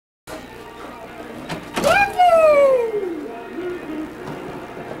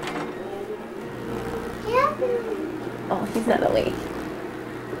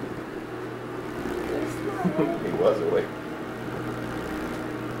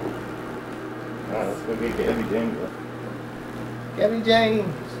Alright, let's go get Gabby James. Gabby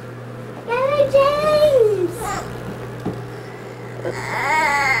James! Gabby James!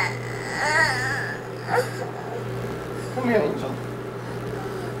 Come here, Angel.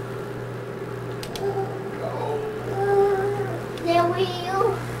 There we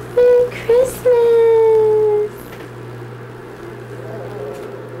go. Merry Christmas!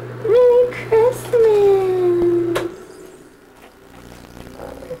 Merry Christmas!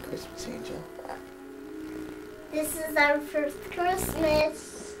 Merry Christmas, Angel. This is our first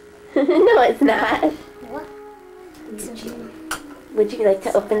Christmas. No, it's not. What? Would you like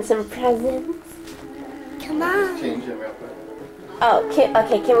to open some presents? Come on. Change it real quick. Oh,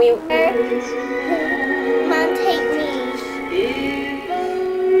 okay, can we... Come on, take me.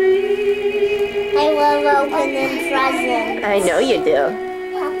 I love opening presents. I know you do.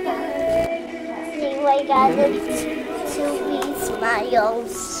 See, I got the two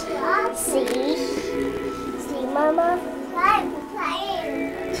smiles. See? See, Mama? I'm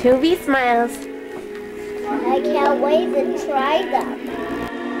playing. 2B smiles. I can't wait to try them.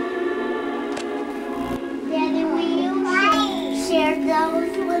 Daddy, will you share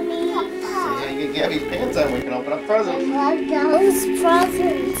those with me? Yeah, you get Gabby's pants on, we can open up presents. I love those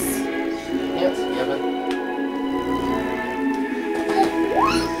presents. Yes, Gabby.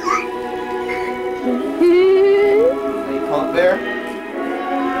 Hey, Punk Bear?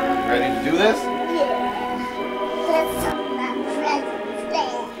 Ready to do this? Yeah. Let's open up presents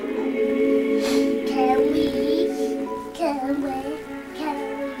there. Can we? Can we?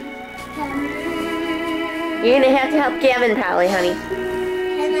 You're gonna have to help Gavin probably, honey.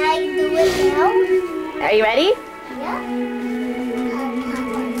 Can I do it now? Are you ready? Yeah.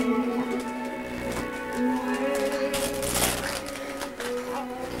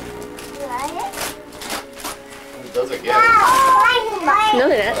 Those are Gabby. No,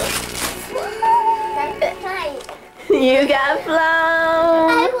 they're not. You got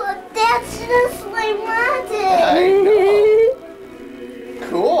flown. That's just my I mother. know.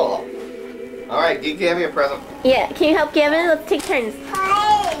 Cool. Alright, get Gabby a present. Yeah, can you help Gavin? Let's take turns.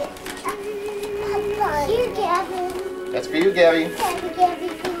 Hi. Here, Gavin. That's for you, Gabby. Gabby.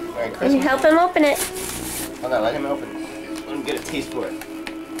 Merry Can you Christmas. help him open it? Hold on, let him open it. Let him get a taste for it.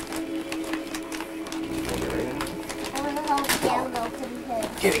 I want to help Gavin open his.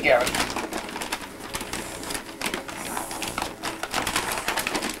 Get it, Gabby.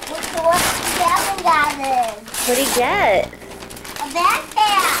 Look at what Gavin got in. What'd he get? A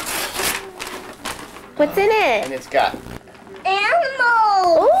backpack. What's in And it? it's got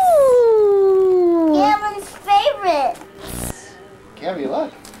Animals. Ooh. Gavin's favorite. Gabby,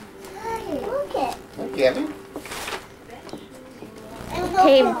 look. Look it. Look, Gabby.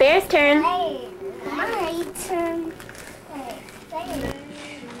 Okay, Bear's turn. My turn.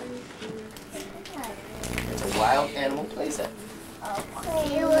 It's a wild animal playset.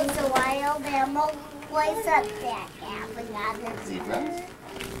 Okay, it was a wild animal place up there. Gavin got it. Zebras.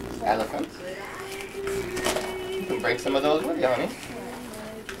 Elephants. You can bring some of those with you, honey.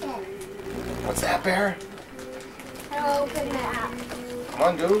 What's that, Bear? I'll open it up. Come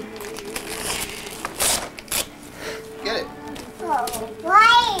on, dude. Get it. Oh,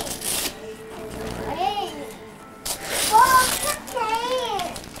 wait. Wait. Oh,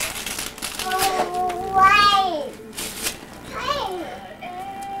 okay. Oh, wait. Hey.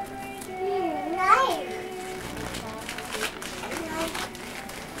 Nice.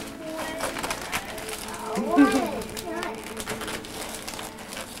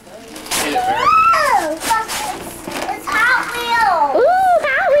 Get it, Bear. Oh, it's Hot Wheels. Ooh,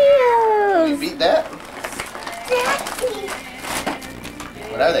 Hot You Wheels. beat that? Daddy.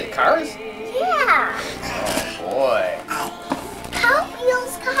 What are they, cars? Yeah. Oh, boy. Hot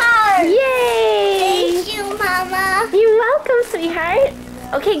Wheels cars. Yay. Thank you, Mama. You're welcome, sweetheart.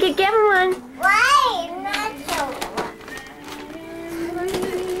 Okay, get Gavin one. Wait, not so.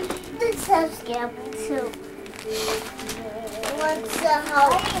 This has Gavin too. What's the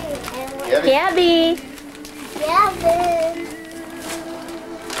hope? Gabby. Gabby. Gavin.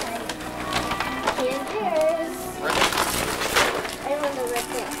 Here's. I want to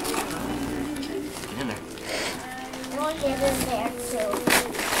rip it. Get in there. We'll get in there too.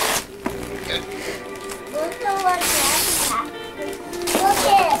 Get it. Look at what Gavin got. Look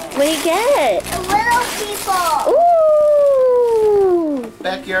at What do you get? the little people. Ooh.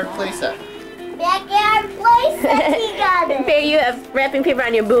 Backyard playset. Backyard place that he got it. Bear, you have wrapping paper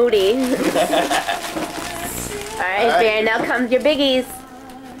on your booty. All right, Bear, now comes your biggies.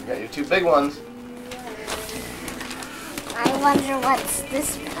 You got your two big ones. I wonder what's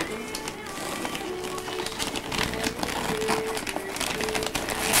this one.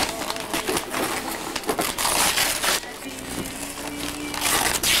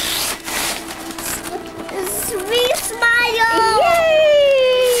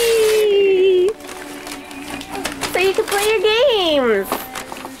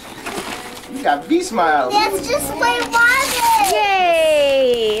 You got V-Smiles. Let's just play water.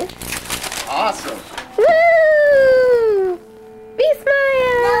 Yay! Awesome. Woo! Be Now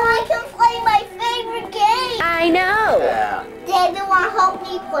smile! I can play my favorite game. I know. Yeah. David, want to help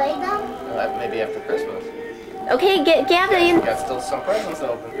me play them? Well, maybe after Christmas. Okay, get Gabby. We got still some presents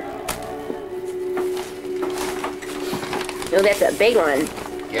to open. Oh, that's a big one.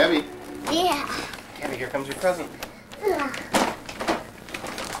 Gabby. Yeah. Gabby, here comes your present.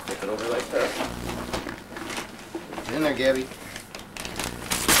 Flip it over like that. Get in there, Gabby.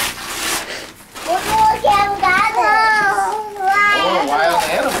 Look at that. Oh, wild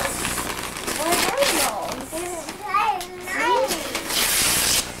animals.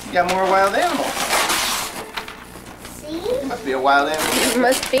 You got more wild animals. See? Must be a wild animal.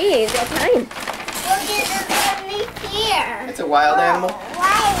 Must be. That time. Look at this underneath here. It's a wild animal.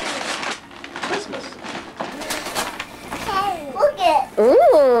 Right. Christmas. Look at the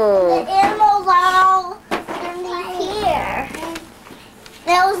Ooh. animals all underneath here.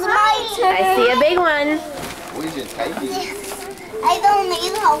 That was my turn. I see a big one. Where's your tidy? I don't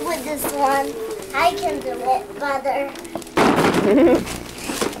need help with this one. I can do it better.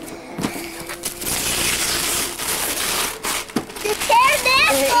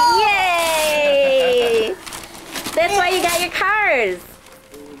 Yay! That's why you got your cars.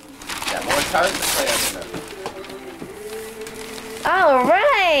 Got more cards to play on tonight. All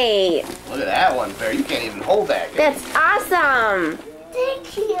right. Look at that one, Bear. You can't even hold that. That's awesome.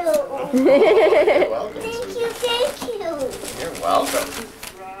 Thank you. You're welcome. Thank you, thank you. You're welcome.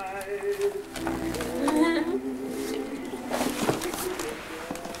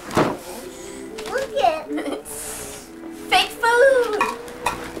 Look at Fake food.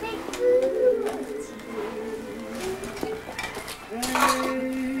 big food.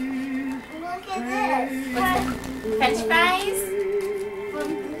 Look at this. French fries.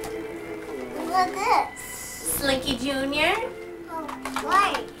 Look at this. Slinky Jr. Oh,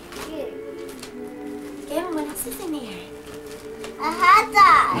 right. Here. Gavin, what else is in here? A hot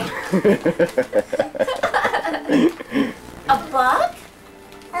dog. A book?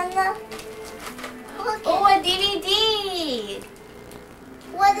 And the look Oh, at a DVD.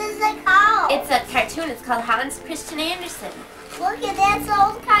 what is it called? It's a cartoon. It's called Hans Christian Andersen. Look at that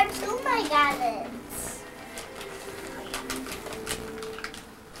old cartoon I got it.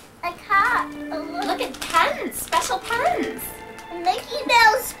 A cat. Look at pens, special pens. A Mickey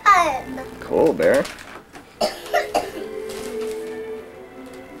Mouse pen. Cool, Bear.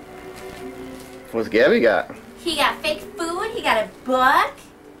 What's Gabby got? He got fake food. He got a book.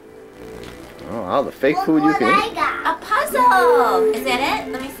 Oh, all the fake Look food you what can I eat. got. A puzzle. Is that it?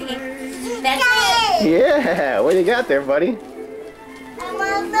 Let me see. That's it. Yeah, what do you got there, buddy? I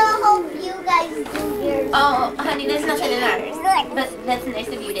want to hope you guys do yours. Oh, honey, there's nothing in ours. But that's nice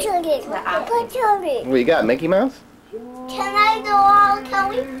of you to What you got, Mickey Mouse? Can I do all? Can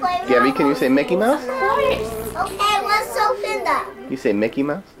we play? Gabby, can you say Mickey Mouse? Of course. Okay, let's open them. You say Mickey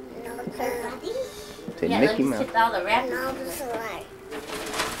Mouse? Say Yeah, Mickey let's Mouse. take all the wrapping.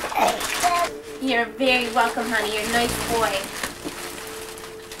 You're very welcome, honey. You're a nice boy.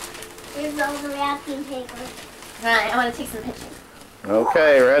 Here's all the wrapping paper. Alright, I want to take some pictures.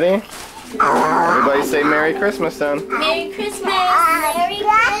 Okay, ready? Everybody say Merry Christmas then. Merry Christmas! Merry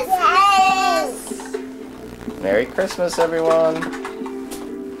Christmas! Merry Christmas, everyone.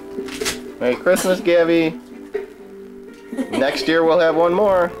 Merry Christmas, Gabby. Next year we'll have one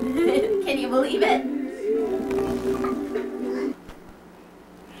more. Can you believe it?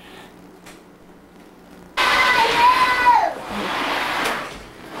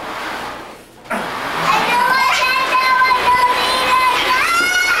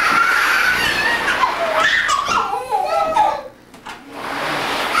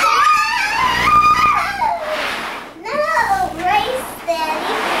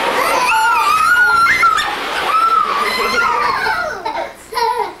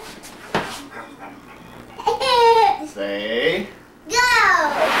 Say.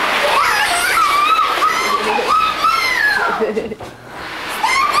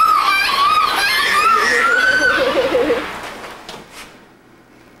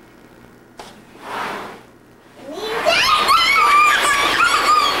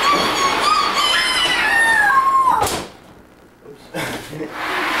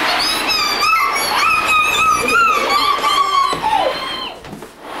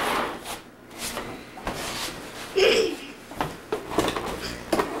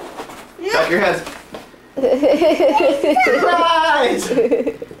 Duck your heads. Surprise!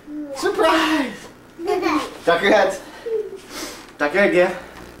 Surprise! Duck your heads. Duck your head, yeah.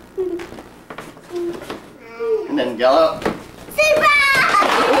 And then yell out. Surprise!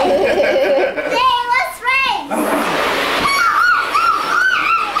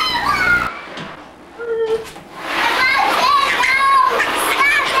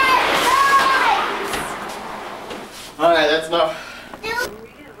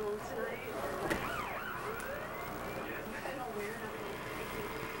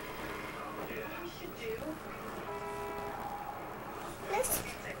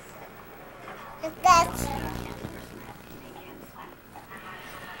 That's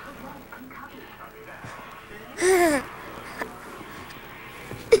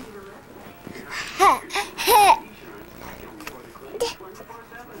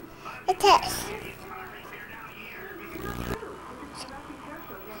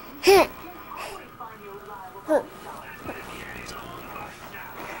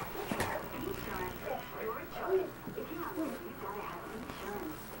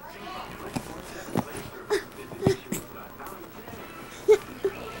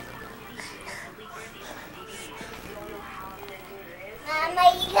Mama,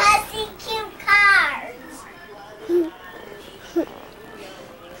 you gotta see cute cards.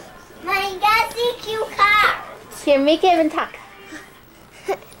 Mama, you gotta see cute cards. Here, make it and talk.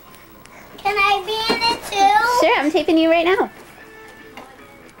 Can I be in it too? Sure, I'm taping you right now.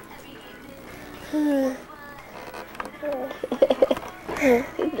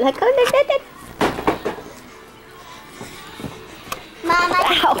 Let go, let go. Mama,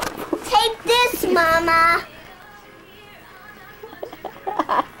 Ow. take this, Mama.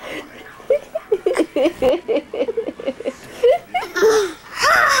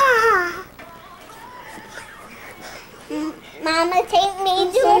 Mama, take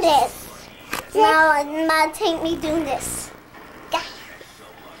me do this. Mama, take me do this.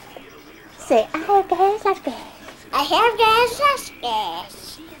 Say, I have gas, that's gas. I have gas, that's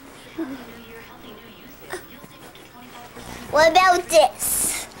gas. What about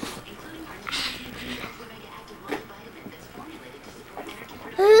this?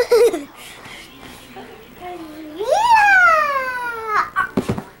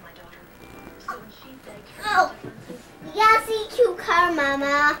 Oh, you gotta see cute car,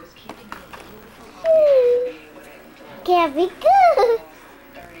 Mama. Can we go?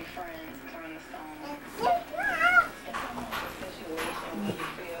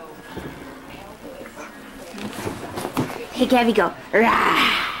 Hey, Gabby, go.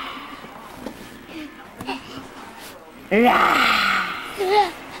 Rah. Rah.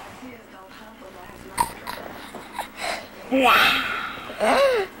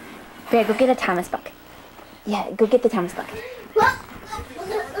 Bear, go get a Thomas book. Yeah, go get the Thomas book.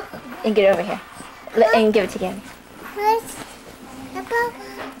 And get it over here. And give it to Gabby.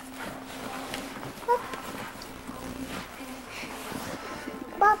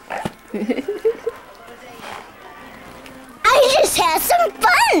 I just had some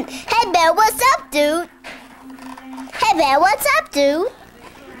fun. Hey, Bear, what's up, dude? Hey, Bear, what's up, dude?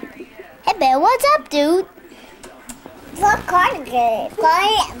 Hey, Bear, what's up, dude? What card game?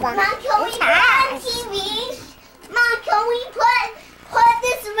 Mom, can we put on TV? Mom, can we put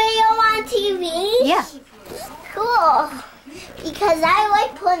this video on TV? Yeah. Cool. Because I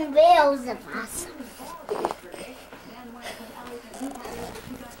like putting videos of us.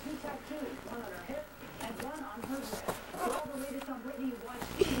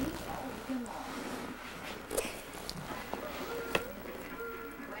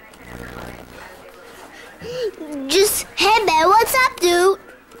 Just, hey, Bear, what's up, dude?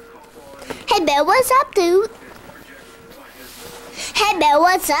 Hey, Bear, what's up, dude? Hey, Bear,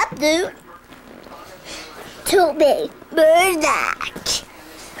 what's up, dude? To me, Murdoch.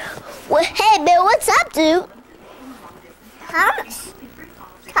 Well, hey, Bear, what's up, dude? Thomas.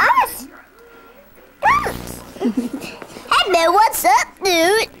 Thomas. Thomas. Hey, Bear, what's up,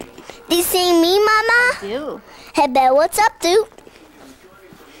 dude? Do you see me, Mama? Do. Hey, Bear, what's up, dude?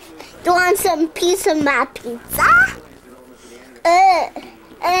 Do you want some piece of my pizza?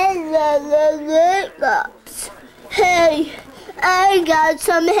 Hiccups. Hey, I got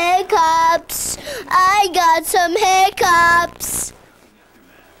some hiccups. I got some hiccups.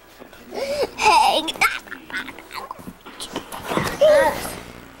 Hey.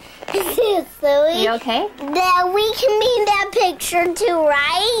 This is silly. You okay? That we can be in that picture too,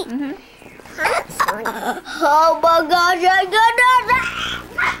 right? Mm-hmm. Oh my gosh, I got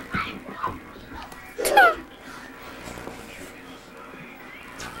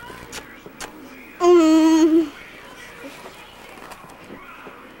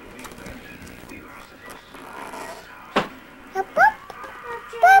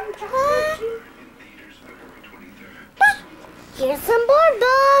Here's some board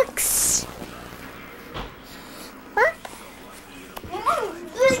books.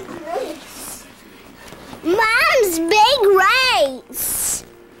 Mom's Big Race.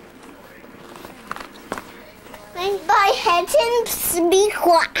 By Hedson Be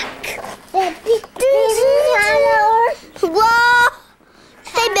Quack. Whoa!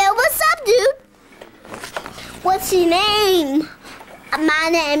 Hey, Bill, What's your name? My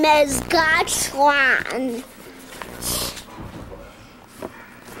name is Gotchwan.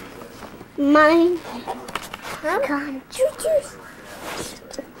 Mine. Come, juice.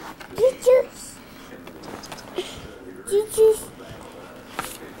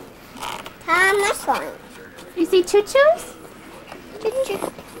 Thomas one. You see choo-choos?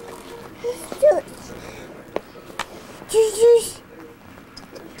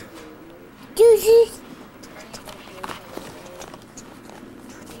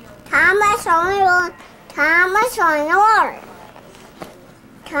 Thomas only one. Thomas only one.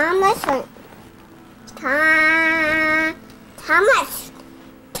 Thomas one. Thomas.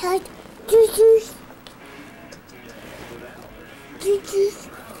 Juice.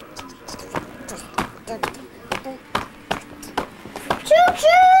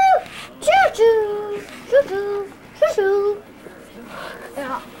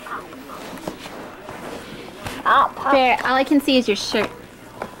 Bear, all I can see is your shirt.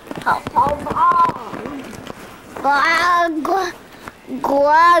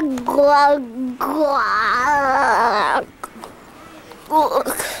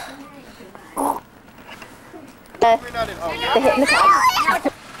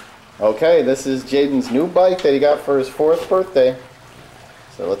 Okay, this is Jaden's new bike that he got for his 4th birthday.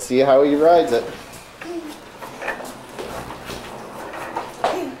 So let's see how he rides it.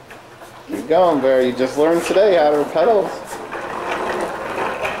 Keep going, Bear. You just learned today how to pedal.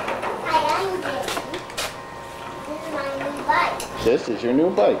 This is your new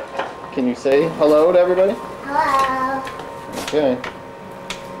bike. Can you say hello to everybody? Hello. Okay.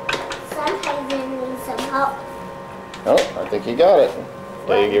 Sometimes I need some help. Oh, I think you got it.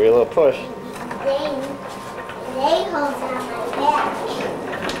 Okay, you give you a little push. They hold down my back.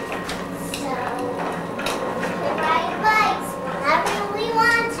 So, we can ride bikes whenever we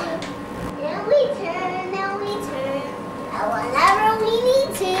want to. Then we turn. And whenever we need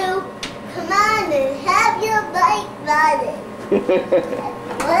to, come on and have your bike riding.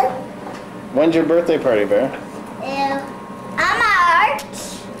 What? When's your birthday party, Bear? I'm Art.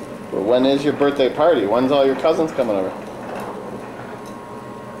 Well, when is your birthday party? When's all your cousins coming over?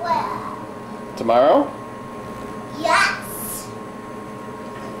 Well, Tomorrow? yes.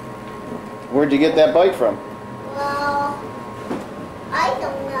 Where'd you get that bike from? Well, I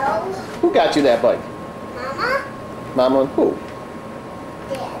don't know. Who got you that bike? Mama? Mama and who?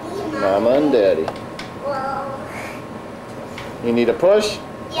 Daddy? Mama and Daddy. Well, You need a push?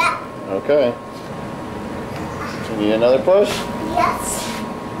 yeah. Okay. You need another push? Yes.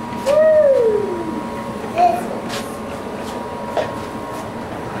 Woo! This one.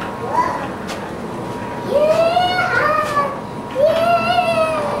 Whoa. Yeah!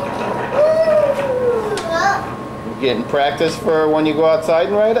 Woo! Oh. You getting practice for when you go outside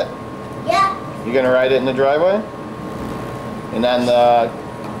and ride it? Yeah. You gonna ride it in the driveway? And on the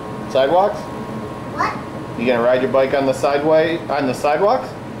sidewalks? What? You gonna ride your bike on the sidewalks?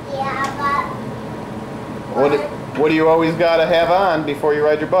 Yeah, What do you always gotta have on before you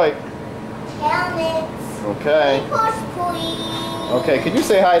ride your bike? but helmets. Okay. Push, please. Okay, could you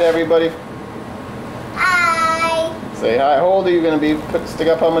say hi to everybody? Hi. Say hi. How old are you gonna be? Stick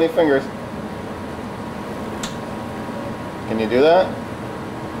up how many fingers? Can you do that?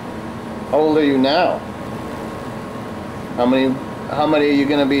 How old are you now? How many are you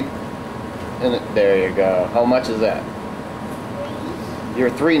gonna be in it? There you go. How much is that? You're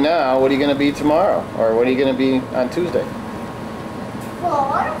 3 now. What are you gonna be tomorrow? Or what are you gonna be on Tuesday?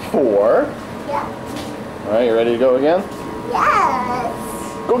 4. 4. Yeah. All right, you ready to go again?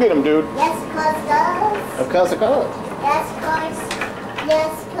 Yes. Go get him, dude. Yes, cause. Of course, of course. Yes, cause.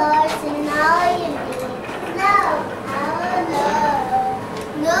 Yes, cause. And all you need. No.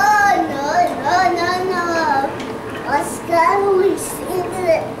 No. Let's go. We sing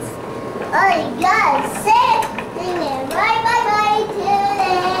this. Oh, you gotta say it. And then bye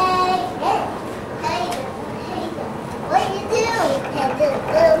today. Hey, what you doing?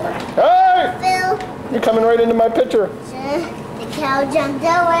 Hey! Phil. You're coming right into my picture. The cow jumped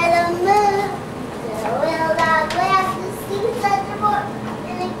over the moon. The wheel got glass, the seats at the board.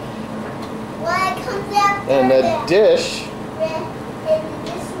 And when it comes after And the dish. and the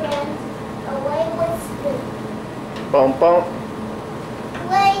dish ran away with spoon. Bump, bump.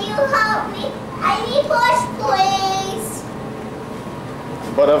 Will you help me? I need push, please.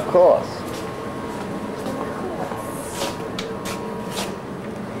 But of course.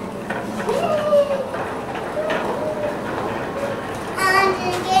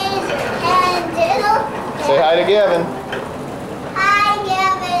 Say hi to Gavin. Hi,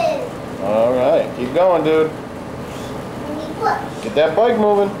 Gavin. All right, keep going, dude. I need push. Get that bike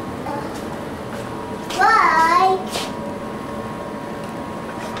moving.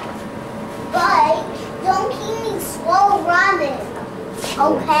 But don't keep me slow running.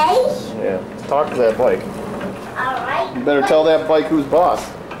 Okay? Yeah. Talk to that bike. Alright. You better tell that bike who's boss.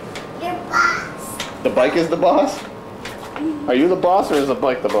 Your boss. The bike is the boss? Are you the boss or is the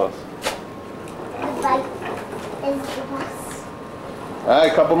bike the boss? The bike is the boss.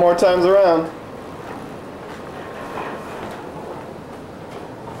 Alright, a couple more times around.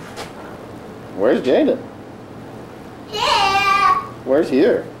 Where's Jaden? Here. Where's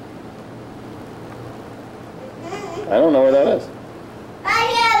here? I don't know where that is. I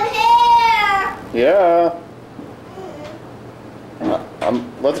am here. Yeah.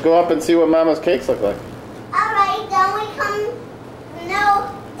 Let's go up and see what Mama's cakes look like. Alright, don't we come? No,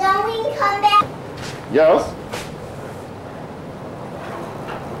 don't we come back? Yes.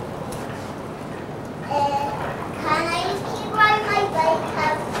 Can I keep riding my bike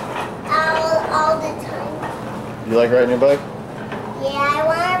all the time? You like riding your bike? Yeah, I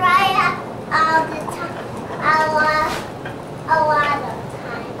want to ride all the time. A lot of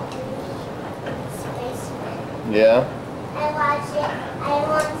time. Spaceman. Yeah. I watch it. I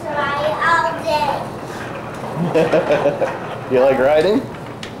want to ride all day. You like riding?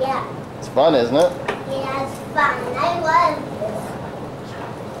 Yeah. It's fun, isn't it? Yeah, it's fun. I love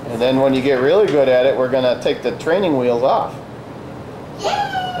this. And then when you get really good at it, we're going to take the training wheels off.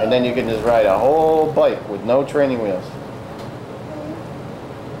 Yeah. And then you can just ride a whole bike with no training wheels.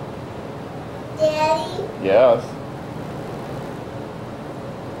 Daddy, Yes.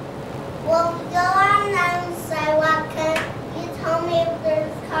 when we go on the sidewalk, can you tell me if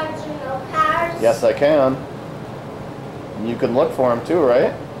there's cars or no cars? Yes, I can. And you can look for them too,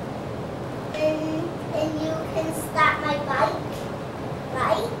 right? And you can stop my bike,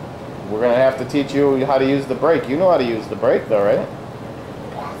 right? We're going to have to teach you how to use the brake. You know how to use the brake though, right?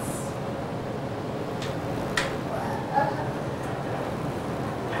 Yes.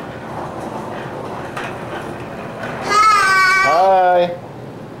 Hi. Hi.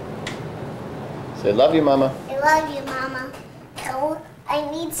 Say love you, Mama. I love you, Mama. So I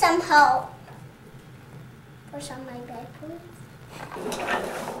need some help. Push on my bed, please.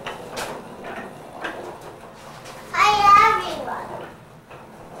 Hi, everyone.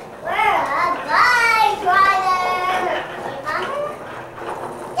 We're a bike rider. Remember?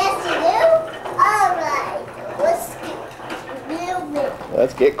 Yes, you do? All right. Let's get moving.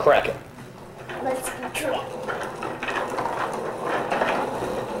 Let's get cracking. Let's get cracking.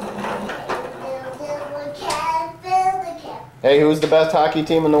 Hey, who's the best hockey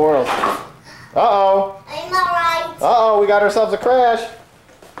team in the world? Uh-oh. I'm alright. Uh-oh, we got ourselves a crash.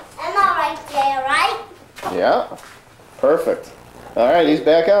 I'm alright there, right? Yeah. Perfect. All right, he's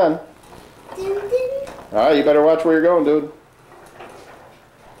back on. Dun, dun. All right, you better watch where you're going, dude.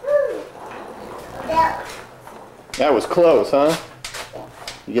 Woo. That- That was close, huh?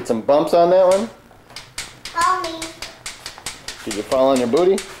 You get some bumps on that one? Help me. Did you fall on your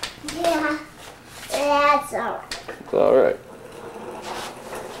booty? Yeah. That's alright. It's all right.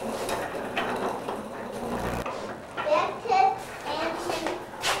 Back to action.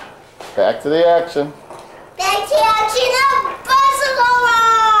 Back to the action. Back to action of bicycle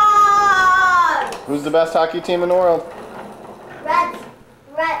run! Who's the best hockey team in the world? Reds.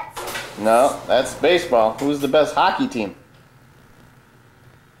 Reds. No, that's baseball. Who's the best hockey team?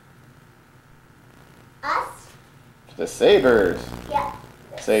 Us? The Sabres. Yeah.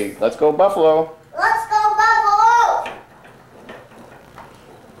 Say, let's go Buffalo. Let's go Buffalo!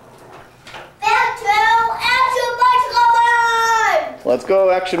 Back to action bicycle run! Let's go,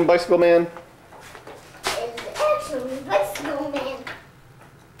 Action Bicycle Man. Is the action bicycle man?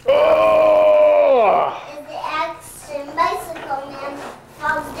 Oh! Is the action bicycle man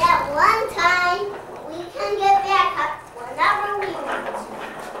falls that one time, we can get back up whenever we want.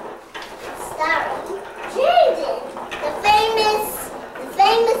 Starring Jaden, the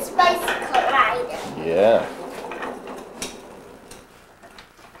famous bicycle rider. Yeah.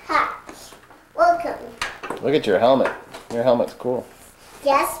 Hi, welcome. Look at your helmet. Your helmet's cool.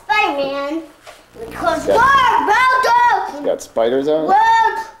 Yes, Spider-Man. Because Yeah. we're about It's got spiders on it.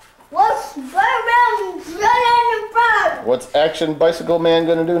 what's Spider-Man right in the front? What's Action Bicycle Man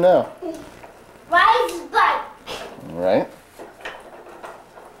gonna do now? Ride his bike. All right.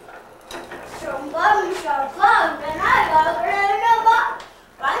 Some buttons are plugged and I got in the box.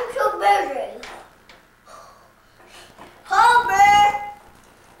 I'm too busy. Help me.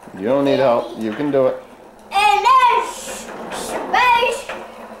 You don't need help. You can do it. And there's space.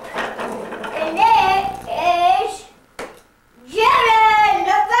 And there is Jared,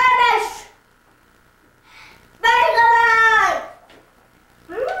 the famous Spider-Man.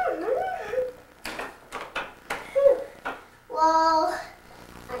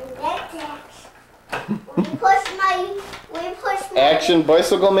 Action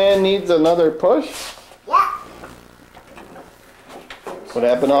Bicycle Man needs another push? Yeah. What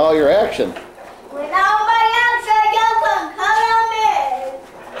happened to all your action? Without my action, you can come on me.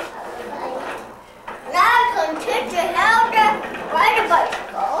 And I can teach you how to ride a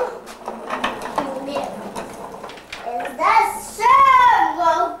bicycle. Is that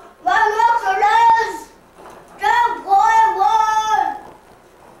simple? My muscle is just going one.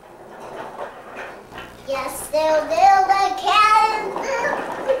 Yes, they'll do the cat.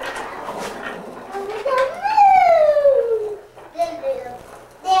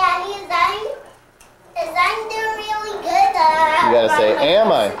 Daddy, is I'm doing really good? You gotta say, am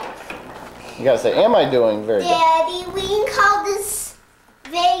I? You gotta say, am I doing very good? Daddy, we can call this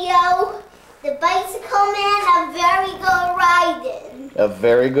video The Bicycle Man a Very Good Riding. A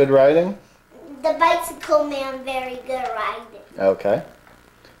very good riding? The Bicycle Man Very Good Riding. Okay.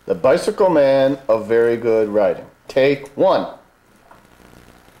 The Bicycle Man of very good riding. Take one.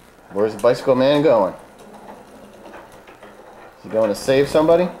 Where's the Bicycle Man going? Is he going to save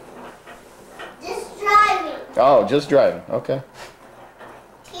somebody? Just driving. Oh, just driving. Okay.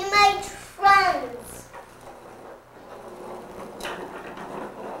 He makes friends.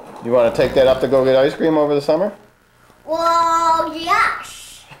 You want to take that up to go get ice cream over the summer? Well,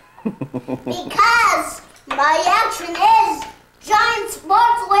 yes. Because my action is Giant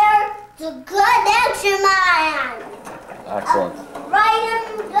Sportswear, the good action man. Excellent.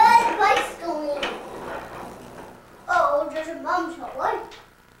 Riding good bicycling. Oh, there's a bum shot.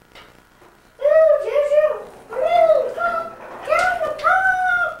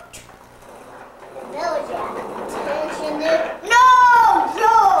 The village attention there. No,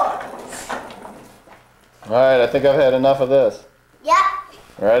 George. All right, I think I've had enough of this. Yep.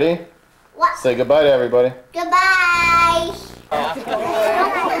 Ready? What? Say goodbye to everybody. Goodbye.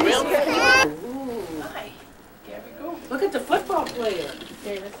 Look at the football player.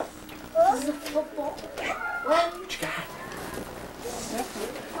 This is a football. What? What you got?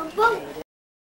 Football.